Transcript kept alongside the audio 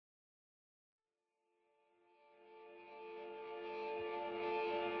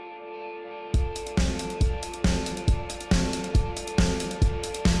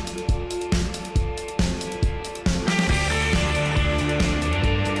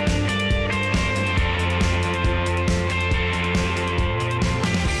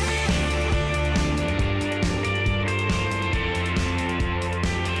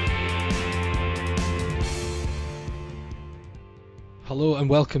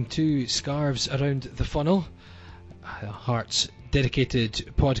welcome to Scarves Around the Funnel, Hearts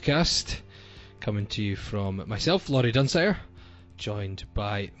dedicated podcast, coming to you from myself, Laurie Dunsire, joined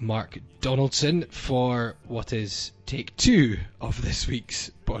by Mark Donaldson for what is take 2 of this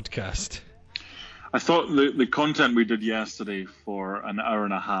week's podcast. I thought the content we did yesterday for an hour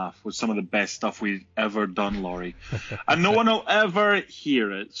and a half was some of the best stuff we've ever done, Laurie. And no one will ever hear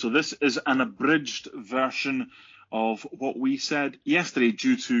it. So this is an abridged version of what we said yesterday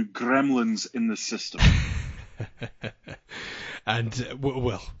due to gremlins in the system. And,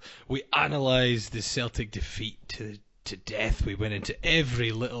 well, we analysed the Celtic defeat to death. We went into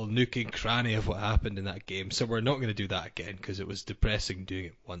every little nook and cranny of what happened in that game. So we're not going to do that again because it was depressing doing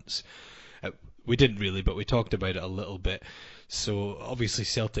it once. We didn't really, but we talked about it a little bit. So obviously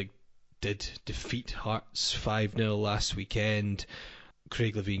Celtic did defeat Hearts 5-0 last weekend.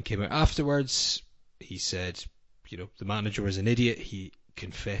 Craig Levein came out afterwards. He said, the manager was an idiot. He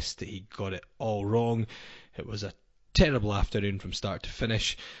confessed that he got it all wrong. It was a terrible afternoon from start to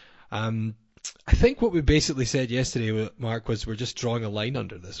finish. I think what we basically said yesterday, Mark, was we're just drawing a line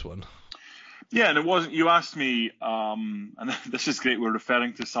under this one. Yeah, and it wasn't. You asked me, and this is great. We're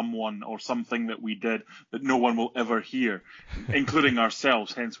referring to someone or something that we did that no one will ever hear, including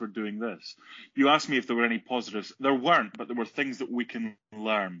ourselves. Hence, we're doing this. You asked me if there were any positives. There weren't, but there were things that we can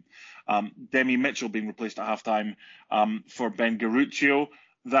learn. Demi Mitchell being replaced at halftime for Ben Garuccio.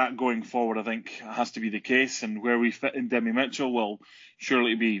 That going forward, I think, has to be the case. And where we fit in Demi Mitchell will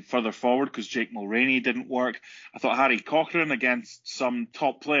surely be further forward because Jake Mulroney didn't work. I thought Harry Cochrane against some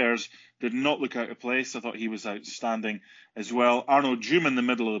top players did not look out of place. I thought he was outstanding as well. Arnaud Djoum in the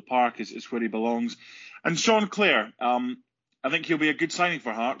middle of the park is where he belongs. And Sean Clare, I think he'll be a good signing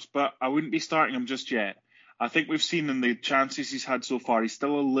for Hearts, but I wouldn't be starting him just yet. I think we've seen in the chances he's had so far, he's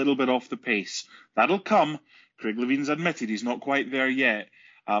still a little bit off the pace. That'll come. Craig Levein's admitted he's not quite there yet.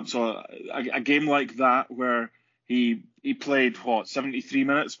 So a game like that where he played, 73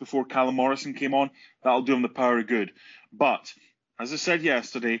 minutes before Callum Morrison came on, that'll do him the power of good. But, as I said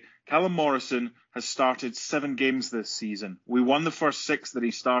yesterday, Callum Morrison has started 7 games this season. We won the first 6 that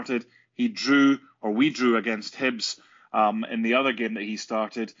he started. We drew against Hibs in the other game that he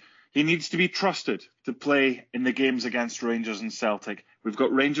started. He needs to be trusted to play in the games against Rangers and Celtic. We've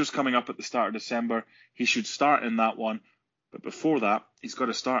got Rangers coming up at the start of December. He should start in that one. But before that, he's got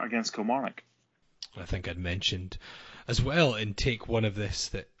to start against Kilmarnock. I think I'd mentioned as well in take 1 of this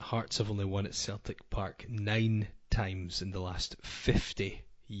that Hearts have only won at Celtic Park 9 times in the last 50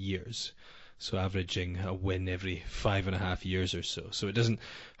 years. So averaging a win every 5.5 years or so. So it doesn't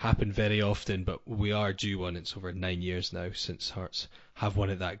happen very often, but we are due one. It's over 9 years now since Hearts have won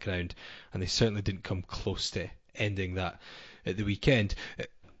at that ground. And they certainly didn't come close to ending that at the weekend.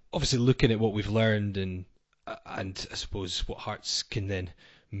 Obviously looking at what we've learned and I suppose what Hearts can then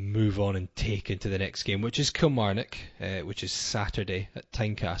move on and take into the next game, which is Kilmarnock, which is Saturday at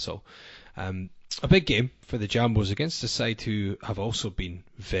Tynecastle. A big game for the Jambos against a side who have also been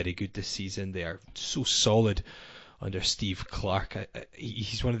very good this season. They are so solid under Steve Clarke.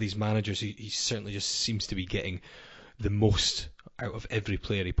 He's one of these managers who he certainly just seems to be getting the most out of every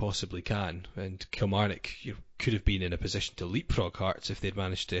player he possibly can. And Kilmarnock could have been in a position to leapfrog Hearts if they'd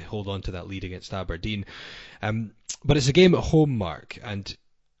managed to hold on to that lead against Aberdeen. But it's a game at home, Mark, and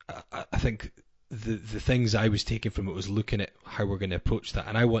I think the things I was taking from it was looking at how we're going to approach that.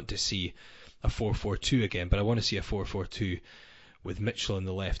 And I want to see a 4-4-2 again, but I want to see a 4-4-2 with Mitchell in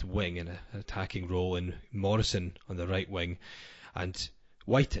the left wing in an attacking role and Morrison on the right wing, and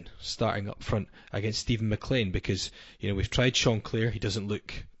Whiten starting up front against Stephen McLean, because we've tried Sean Clare. He doesn't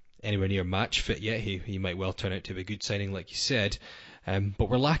look anywhere near match fit yet. He might well turn out to be a good signing, like you said, but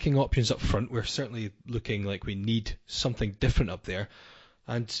we're lacking options up front. We're certainly looking like we need something different up there.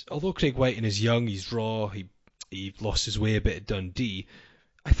 And although Craig Whiten is young, he's raw, he lost his way a bit at Dundee,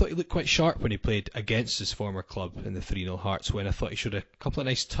 I thought he looked quite sharp when he played against his former club in the 3-0 Hearts win. I thought he showed a couple of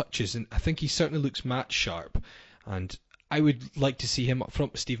nice touches, and I think he certainly looks match sharp. And I would like to see him up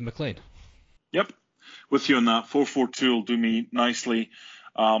front with Stephen McLean. Yep, with you on that. 4-4-2 will do me nicely.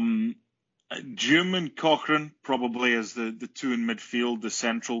 Djoum and Cochrane probably as the two in midfield, the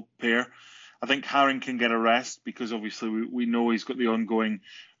central pair. I think Haring can get a rest because obviously we know he's got the ongoing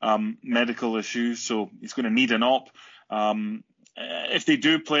medical issues, so he's going to need an op. If they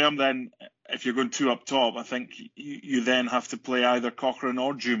do play him, then if you're going 2 up top, I think you then have to play either Cochrane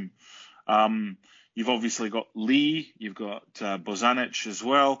or Djoum. You've obviously got Lee, you've got Bozanic as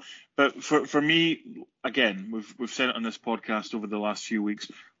well. But for me, again, we've said it on this podcast over the last few weeks,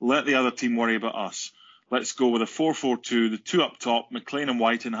 let the other team worry about us. let's go with a 4-4-2, the two up top, McLean and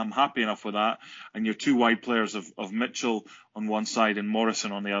Whiten. I'm happy enough with that. And your two wide players of Mitchell on one side and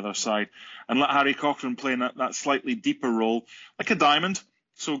Morrison on the other side. And let Harry Cochrane play in that slightly deeper role, like a diamond.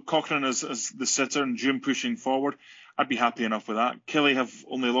 So Cochrane as the sitter and June pushing forward. I'd be happy enough with that. Killie have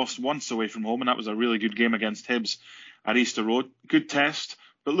only lost once away from home, and that was a really good game against Hibs at Easter Road. Good test,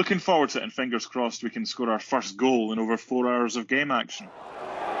 but looking forward to it, and fingers crossed we can score our first goal in over 4 hours of game action.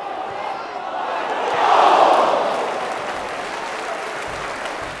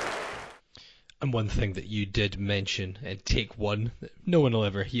 And one thing that you did mention in take one that no one will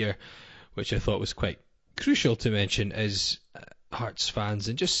ever hear, which I thought was quite crucial to mention, is Hearts fans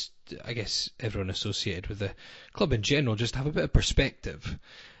and just, I guess, everyone associated with the club in general, just have a bit of perspective.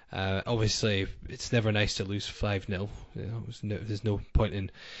 Obviously, it's never nice to lose 5-0. There's no point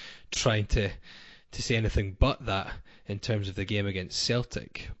in trying to say anything but that in terms of the game against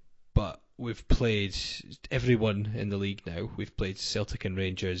Celtic. But we've played everyone in the league now. We've played Celtic and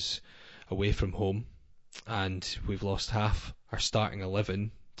Rangers away from home, and we've lost half our starting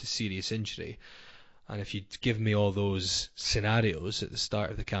 11 to serious injury. And if you'd given me all those scenarios at the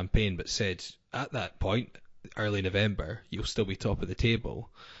start of the campaign, but said at that point, early November, you'll still be top of the table,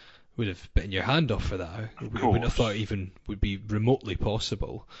 would have bitten your hand off for that. We wouldn't have thought it even would be remotely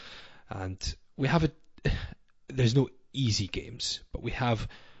possible. And there's no easy games, but we have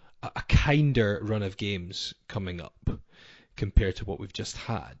a kinder run of games coming up compared to what we've just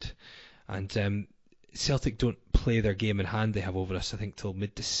had. And Celtic don't play their game in hand they have over us, I think, till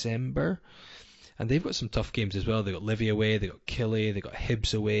mid-December. And they've got some tough games as well. They've got Livy away, they've got Killie, they've got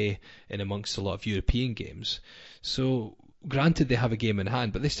Hibs away, in amongst a lot of European games. So, granted they have a game in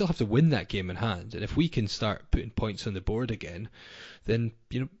hand, but they still have to win that game in hand. And if we can start putting points on the board again, then,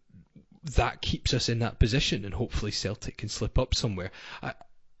 that keeps us in that position, and hopefully Celtic can slip up somewhere.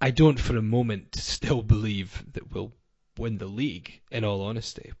 I don't for a moment still believe that we'll win the league, in all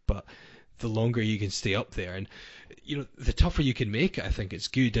honesty, but the longer you can stay up there, and the tougher you can make it, I think it's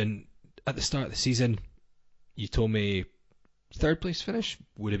good. And at the start of the season, you told me third place finish,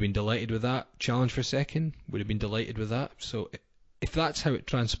 would have been delighted with that. Challenge for second, would have been delighted with that. So if that's how it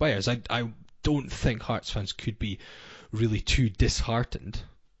transpires, I don't think Hearts fans could be really too disheartened.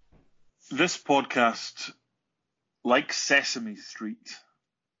 This podcast, like Sesame Street,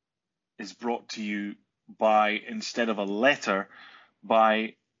 is brought to you by, instead of a letter,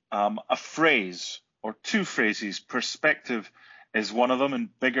 by a phrase or two phrases. Perspective is one of them,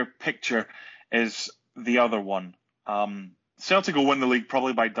 and bigger picture is the other one. Celtic will win the league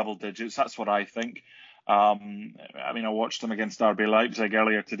probably by double digits. That's what I think. I watched them against RB Leipzig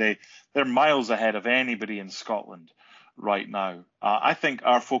earlier today. They're miles ahead of anybody in Scotland right now. I think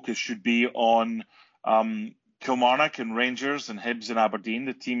our focus should be on Kilmarnock and Rangers and Hibs and Aberdeen,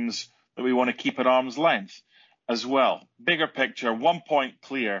 the teams that we want to keep at arm's length as well. Bigger picture, 1 point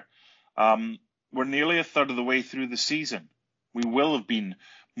clear. We're nearly a third of the way through the season. We will have been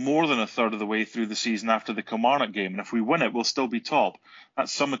more than a third of the way through the season after the Kilmarnock game. And if we win it, we'll still be top.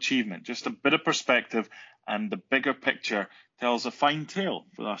 That's some achievement. Just a bit of perspective, and the bigger picture tells a fine tale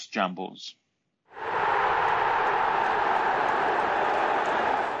for us Jambos.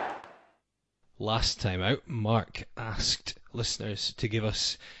 Last time out, Mark asked listeners to give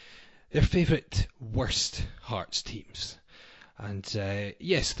us their favourite worst Hearts teams. And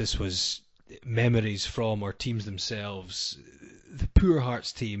yes, this was memories from or teams themselves, the poor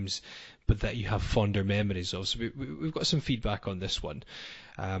Hearts teams, but that you have fonder memories of. So we've got some feedback on this one.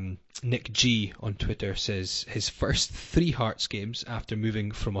 Nick G on Twitter says his first 3 Hearts games after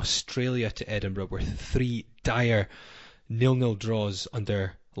moving from Australia to Edinburgh were 3 dire 0-0 draws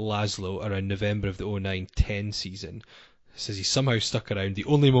under Laszlo around November of the 09-10 season. Says he somehow stuck around. The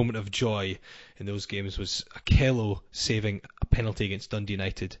only moment of joy in those games was Akello saving a penalty against Dundee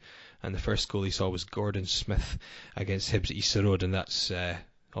United, and the first goal he saw was Gordon Smith against Hibs at Easter Road, and that's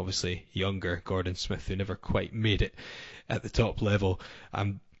obviously younger Gordon Smith, who never quite made it at the top level.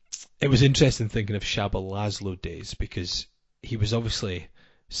 It was interesting thinking of Csaba Laszlo days, because he was obviously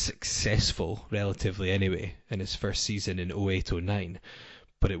successful, relatively anyway, in his first season in 08-09,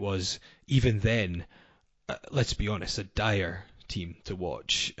 but it was, even then, let's be honest, a dire team to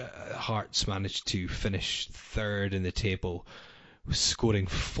watch. Hearts managed to finish third in the table, scoring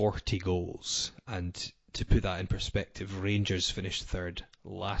 40 goals. And to put that in perspective, Rangers finished third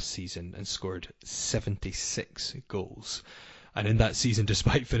last season and scored 76 goals. And in that season,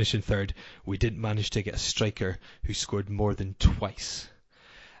 despite finishing third, we didn't manage to get a striker who scored more than twice.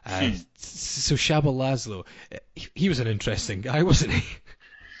 So Csaba Laszlo, he was an interesting guy, wasn't he?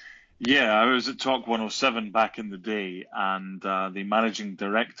 Yeah, I was at Talk 107 back in the day, and the managing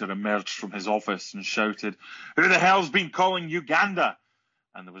director emerged from his office and shouted, "Who the hell's been calling Uganda?"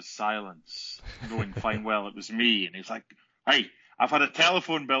 And there was silence, knowing fine well it was me. And he's like, "Hey, I've had a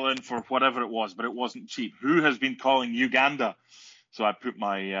telephone bill in for whatever it was, but it wasn't cheap. Who has been calling Uganda?" So I put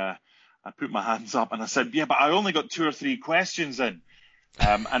my hands up and I said, "Yeah, but I only got 2 or 3 questions in."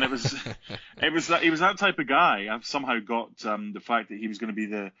 And he was that type of guy. I've somehow got the fact that he was going to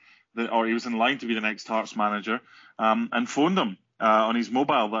be or he was in line to be the next Hearts manager, and phoned him on his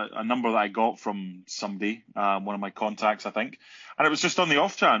mobile, a number that I got from somebody, one of my contacts, I think, and it was just on the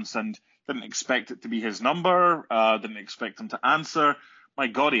off chance, and didn't expect it to be his number, didn't expect him to answer. My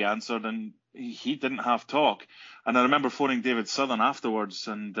God, he answered, and he didn't have talk. And I remember phoning David Southern afterwards,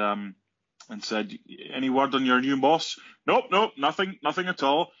 and said, "Any word on your new boss?" Nope, nothing at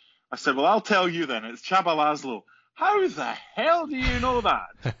all. I said, "Well, I'll tell you then. It's Csaba Laszlo." "How the hell do you know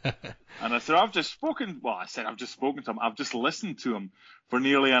that?" And I said, I've just spoken to him. I've just listened to him for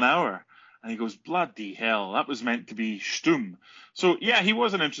nearly an hour. And he goes, "Bloody hell, that was meant to be Sturm." So, yeah, he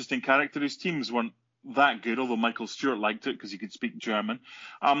was an interesting character. His teams weren't that good, although Michael Stewart liked it because he could speak German.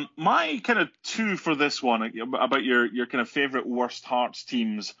 My kind of two for this one, about your kind of favourite worst Hearts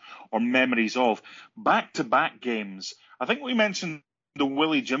teams or memories of back-to-back games. I think we mentioned the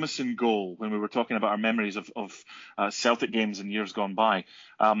Willie Jimison goal when we were talking about our memories of Celtic games in years gone by,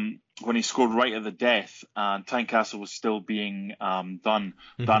 when he scored right at the death and Tynecastle was still being done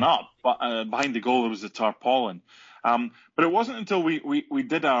up, but behind the goal there was the tarpaulin. But it wasn't until we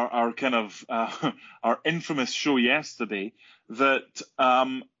did our kind of our infamous show yesterday that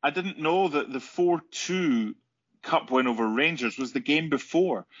I didn't know that the 4-2 Cup win over Rangers was the game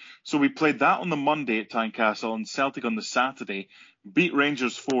before. So we played that on the Monday at Tynecastle and Celtic on the Saturday, beat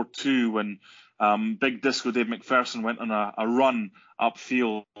Rangers 4-2 when Big Disco Dave McPherson went on a run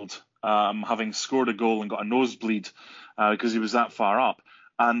upfield, having scored a goal and got a nosebleed because he was that far up.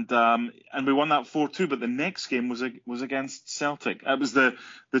 And we won that 4-2, but the next game was against Celtic. It was the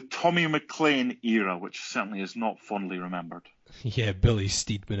Tommy McLean era, which certainly is not fondly remembered. Yeah, Billy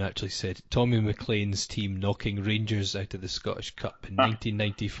Steedman actually said Tommy McLean's team knocking Rangers out of the Scottish Cup in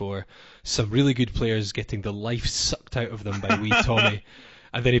 1994. Some really good players getting the life sucked out of them by wee Tommy.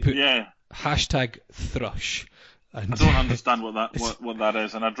 And then he put hashtag thrush. And I don't understand what that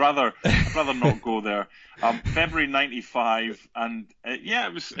is, and I'd rather not go there. February '95, and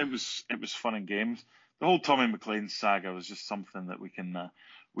it was fun and games. The whole Tommy McLean saga was just something that we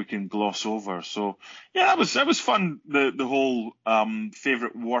can gloss over. So yeah, that was fun. The whole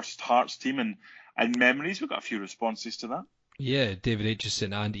favourite worst Hearts team and memories. We got a few responses to that. Yeah, David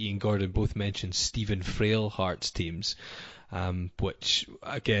Aitchison and Ian Gordon both mentioned Stephen Frail Hearts teams, which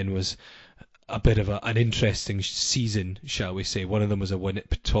again was a bit of an interesting season, shall we say. One of them was a win at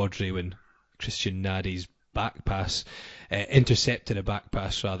Pittodrie when Christian Nadi's intercepted a back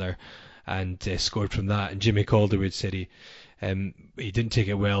pass rather, and scored from that. And Jimmy Calderwood said he didn't take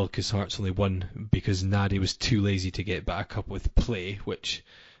it well because Hearts only won because Nadi was too lazy to get back up with play, which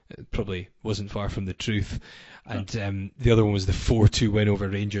probably wasn't far from the truth. And the other one was the 4-2 win over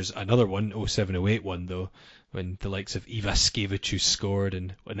Rangers. Another one, 07-08 one though, when the likes of Iva Skevičius scored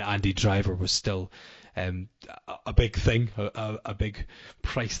and when Andy Driver was still a big thing, a big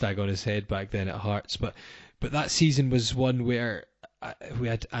price tag on his head back then at Hearts. But that season was one where we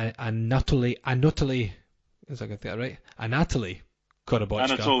had Anatoly, is I got that right? Anatoly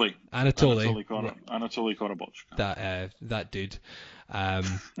Korobochka. Anatoly Korobochka. That dude.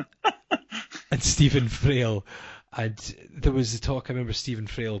 And Stephen Frail. And there was the talk, I remember Stephen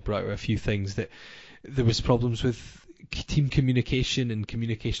Frail brought out a few things, that there was problems with team communication and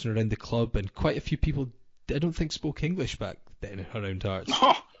communication around the club, and quite a few people I don't think spoke English back then around Hearts.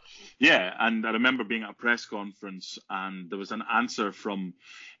 Oh, yeah, and I remember being at a press conference and there was an answer from...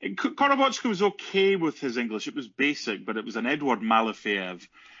 Korobochka was okay with his English, it was basic, but it was an Edward Malafeev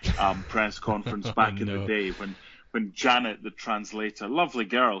press conference back in the day when Janet, the translator, lovely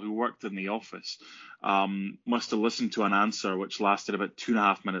girl who worked in the office, must have listened to an answer which lasted about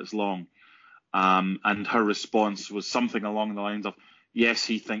 2.5 minutes long. And her response was something along the lines of, "Yes,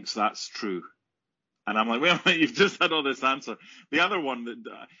 he thinks that's true." And I'm like, well, you've just had all this answer. The other one, that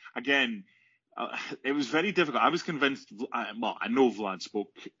again, it was very difficult. I was convinced, I know Vlad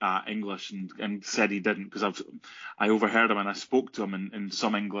spoke English and said he didn't because I overheard him and I spoke to him in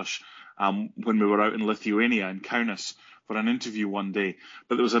some English when we were out in Lithuania in Kaunas for an interview one day.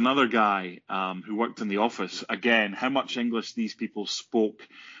 But there was another guy who worked in the office. Again, how much English these people spoke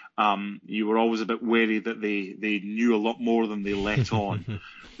You were always a bit wary that they knew a lot more than they let on.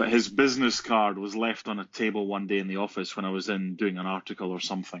 But his business card was left on a table one day in the office when I was in doing an article or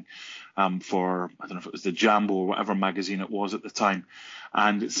something for, I don't know if it was the Jambo or whatever magazine it was at the time.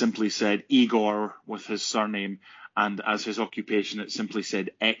 And it simply said Igor with his surname. And as his occupation, it simply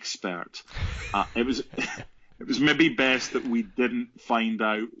said expert. It was maybe best that we didn't find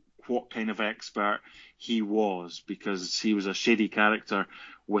out what kind of expert he was, because he was a shady character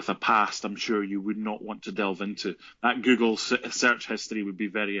with a past I'm sure you would not want to delve into. That Google search history would be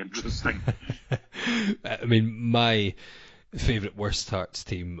very interesting. I mean, my favourite Worst Hearts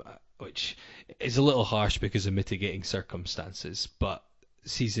team, which is a little harsh because of mitigating circumstances, but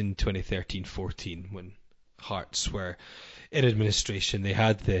season 2013-14, when Hearts were in administration, they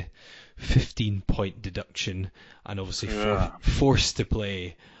had the 15-point deduction and obviously forced to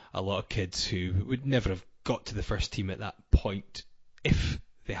play a lot of kids who would never have got to the first team at that point if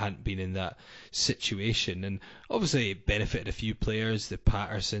they hadn't been in that situation. And obviously it benefited a few players, the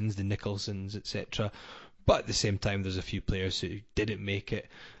Pattersons, the Nicholsons, etc. But at the same time, there's a few players who didn't make it.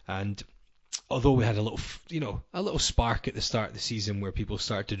 And although we had a little spark at the start of the season where people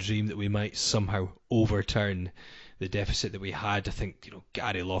started to dream that we might somehow overturn the deficit that we had, I think,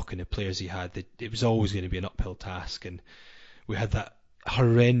 Gary Locke and the players he had, it was always going to be an uphill task. And we had that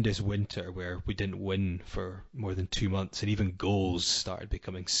horrendous winter where we didn't win for more than 2 months, and even goals started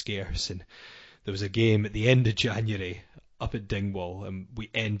becoming scarce. And there was a game at the end of January up at Dingwall, and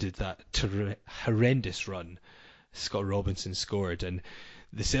we ended that horrendous run. Scott Robinson scored, and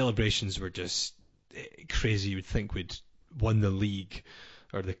the celebrations were just crazy. You would think we'd won the league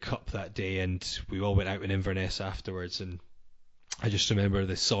or the cup that day, and we all went out in Inverness afterwards. And I just remember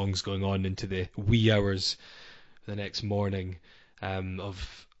the songs going on into the wee hours the next morning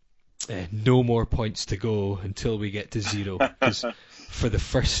of no more points to go until we get to zero. Because for the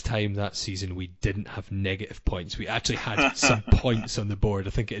first time that season, we didn't have negative points. We actually had some points on the board.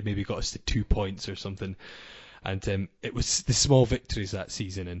 I think it had maybe got us to 2 points or something. And it was the small victories that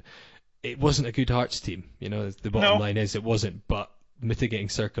season, and it wasn't a good Hearts team. The bottom line is it wasn't, but mitigating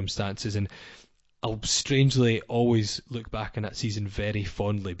circumstances. And I'll strangely always look back on that season very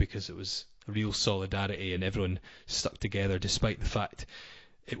fondly because it was a real solidarity and everyone stuck together despite the fact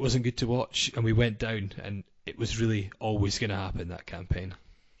it wasn't good to watch and we went down, and it was really always going to happen, that campaign.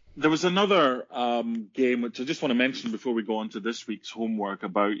 There was another game which I just want to mention before we go on to this week's homework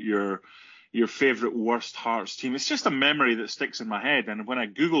about your favourite Worst Hearts team. It's just a memory that sticks in my head, and when I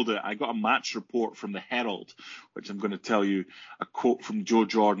googled it, I got a match report from the Herald, which I'm going to tell you a quote from Joe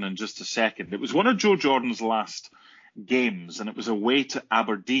Jordan in just a second. It was one of Joe Jordan's last games, and it was away to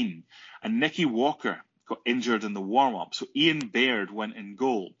Aberdeen, and Nicky Walker got injured in the warm-up, so Ian Baird went in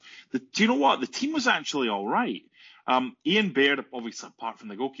goal. Do you know what? The team was actually all right. Ian Baird, obviously apart from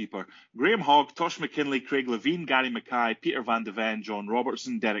the goalkeeper, Graham Hogg, Tosh McKinlay, Craig Levine, Gary Mackay, Peter Van de Ven, John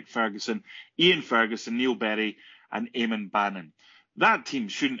Robertson, Derek Ferguson, Ian Ferguson, Neil Berry, and Eamon Bannon. That team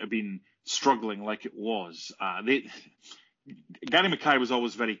shouldn't have been struggling like it was. Gary Mackay was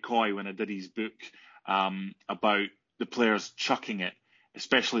always very coy when I did his book about the players chucking it,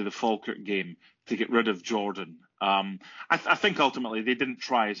 especially the Falkirk game, to get rid of Jordan. I think ultimately they didn't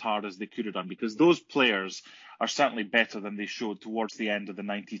try as hard as they could have done, because those players are certainly better than they showed towards the end of the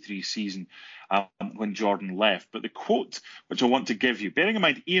 93 season when Jordan left. But the quote which I want to give you, bearing in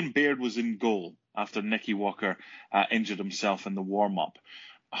mind Ian Baird was in goal after Nicky Walker injured himself in the warm-up.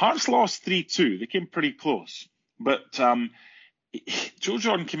 Hearts lost 3-2. They came pretty close. But Joe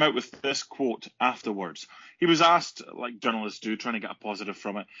Jordan came out with this quote afterwards. He was asked, like journalists do, trying to get a positive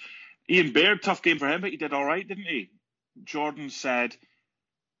from it. Ian Baird, tough game for him, but he did all right, didn't he? Jordan said,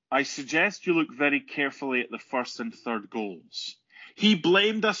 "I suggest you look very carefully at the first and third goals." He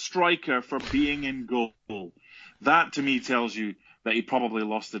blamed a striker for being in goal. That, to me, tells you that he probably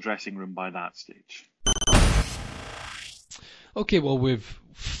lost the dressing room by that stage. Okay, well, we've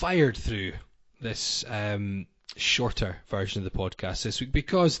fired through this shorter version of the podcast this week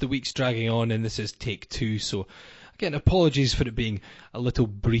because the week's dragging on and this is take 2, so again, apologies for it being a little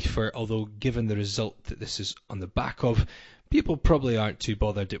briefer, although given the result that this is on the back of, people probably aren't too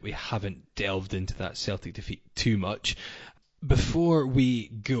bothered that we haven't delved into that Celtic defeat too much. Before we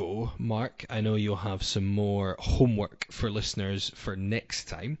go, Mark, I know you'll have some more homework for listeners for next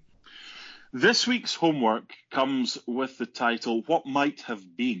time. This week's homework comes with the title, What Might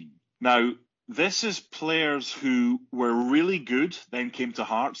Have Been. Now, this is players who were really good, then came to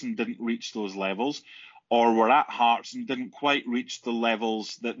Hearts and didn't reach those levels, or were at Hearts and didn't quite reach the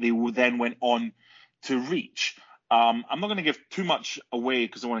levels that they then went on to reach. I'm not going to give too much away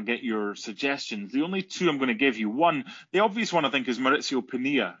because I want to get your suggestions. The only two I'm going to give you, one, the obvious one I think is Maurizio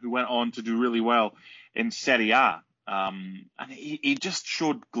Pinilla, who went on to do really well in Serie A. And he just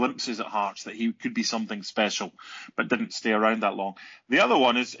showed glimpses at Hearts that he could be something special, but didn't stay around that long. The other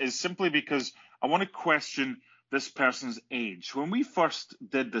one is simply because I want to question this person's age. When we first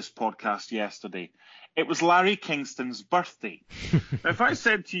did this podcast yesterday, it was Larry Kingston's birthday. Now, if I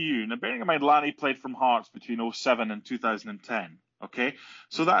said to you, now bearing in mind Larry played from Hearts between 2007 and 2010, okay?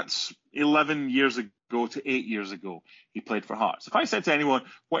 So that's 11 years ago to 8 years ago he played for Hearts. If I said to anyone,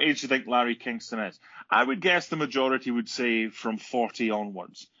 what age do you think Larry Kingston is? I would guess the majority would say from 40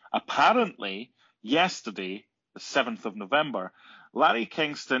 onwards. Apparently, yesterday, the 7th of November, Larry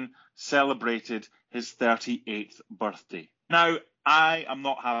Kingston celebrated his 38th birthday. Now, I am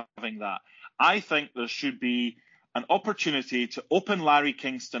not having that. I think there should be an opportunity to open Larry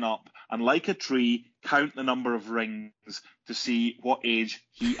Kingston up and, like a tree, count the number of rings to see what age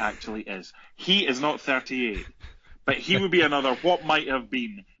he actually is. He is not 38, but he would be another what might have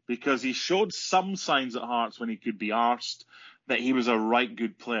been, because he showed some signs at Hearts when he could be arsed that he was a right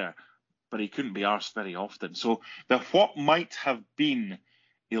good player, but he couldn't be arsed very often. So the what might have been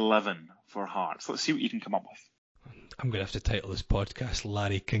 11 for Hearts. Let's see what you can come up with. I'm going to have to title this podcast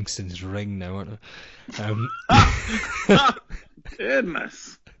Larry Kingston's Ring now, aren't I?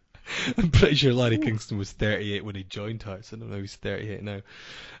 Goodness. I'm pretty sure Larry Kingston was 38 when he joined Hearts. I don't know, he's 38 now.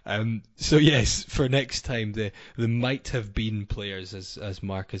 So yes, for next time, the might have been players, as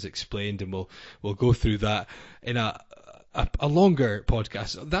Mark has explained, and we'll go through that in a longer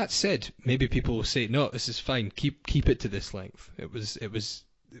podcast. That said, maybe people will say, no, this is fine. Keep it to this length. It was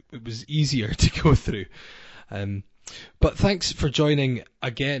easier to go through. But thanks for joining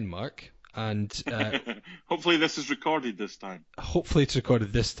again, Mark. And hopefully this is recorded this time. Hopefully it's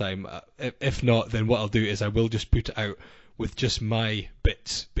recorded this time. If not, then what I'll do is I will just put it out with just my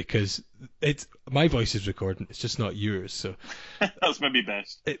bits, because my voice is recording. It's just not yours. So that's maybe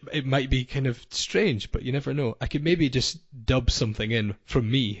best. It might be kind of strange, but you never know. I could maybe just dub something in from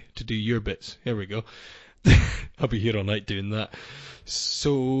me to do your bits. Here we go. I'll be here all night doing that.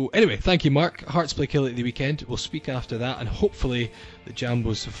 So anyway, thank you, Mark. Hearts play Killie at the weekend. We'll speak after that, and hopefully the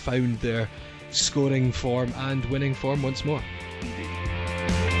Jambos have found their scoring form and winning form once more. Indeed.